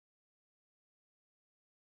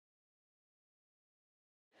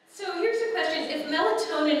if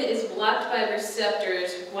melatonin is blocked by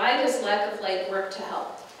receptors, why does lack of light work to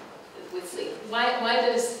help with sleep? Why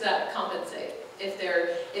does that compensate? If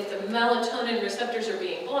the melatonin receptors are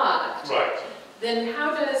being blocked, right, then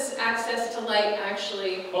how does access to light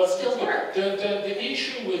actually still work? The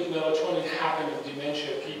issue with melatonin happening in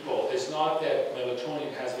dementia people is not that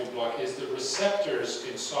melatonin has been blocked, it's the receptors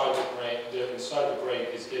inside the brain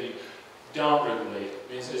is getting downregulated.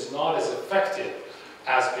 Means it's not as effective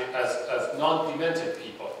as non-demented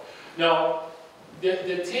people. Now,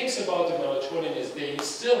 the things about the melatonin is they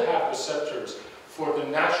still have receptors for the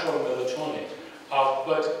natural melatonin.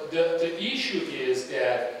 But the issue is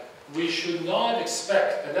that we should not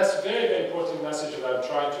expect, and that's a very, very important message that I'm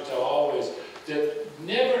trying to tell always, that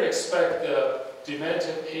never expect the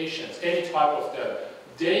demented patients, any type of them,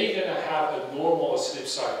 they're going to have a normal sleep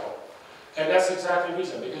cycle. And that's exactly the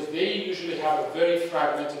reason, because they usually have a very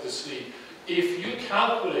fragmented sleep. If you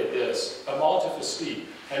calculate this amount of sleep,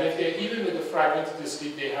 and if they, even with the fragmented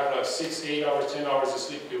sleep, they have like 6, 8 hours, 10 hours of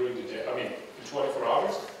sleep during the day, I mean, in 24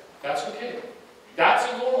 hours, that's okay.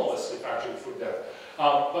 That's a normal sleep actually for them.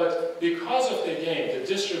 But because of the the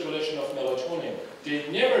dysregulation of melatonin,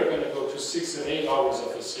 they're never going to go to 6 and 8 hours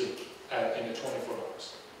of sleep in the 24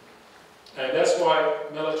 hours. And that's why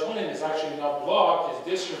melatonin is actually not blocked,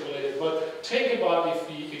 it's dysregulated. But think about if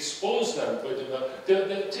we expose them with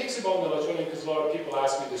the things about melatonin, because a lot of people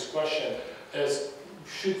ask me this question, is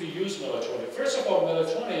should we use melatonin? First of all,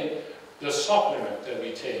 melatonin, the supplement that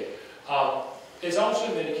we take, is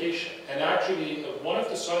also a medication. And actually, one of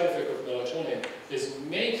the side effects of melatonin is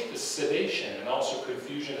make the sedation and also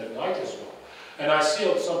confusion at night as well. And I see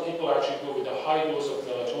some people actually go with a high dose of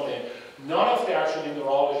melatonin. None of the actually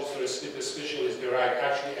neurologists or sleep specialists they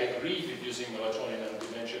actually agree with using melatonin in a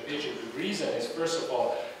dementia patient. The reason is, first of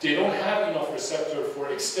all, they don't have enough receptor for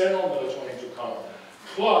external melatonin to come.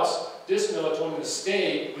 Plus, this melatonin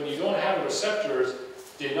stay, when you don't have receptors,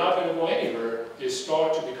 they're not going to go anywhere. They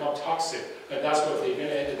start to become toxic. And that's what they're going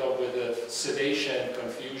to end up with the sedation,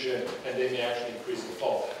 confusion, and they may actually increase the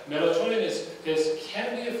fall. Melatonin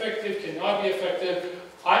can be effective, cannot be effective.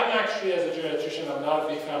 I'm actually, as a geriatrician, I'm not a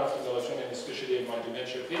big fan of the melatonin, especially in my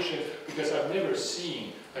dementia patients, because I've never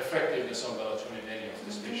seen effectiveness on melatonin in any of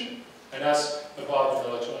this patient. And that's about the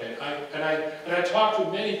melatonin. And I talk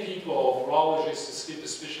to many people, neurologists, sleep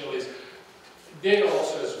specialists, they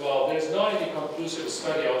also as well. There's not any conclusive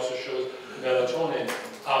study also shows melatonin,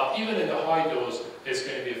 even in the high dose, is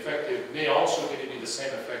going to be effective. May also going to be the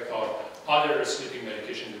same effect of other sleeping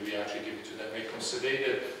medication that we actually give to them, make them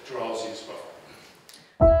sedated, drowsy, and stuff.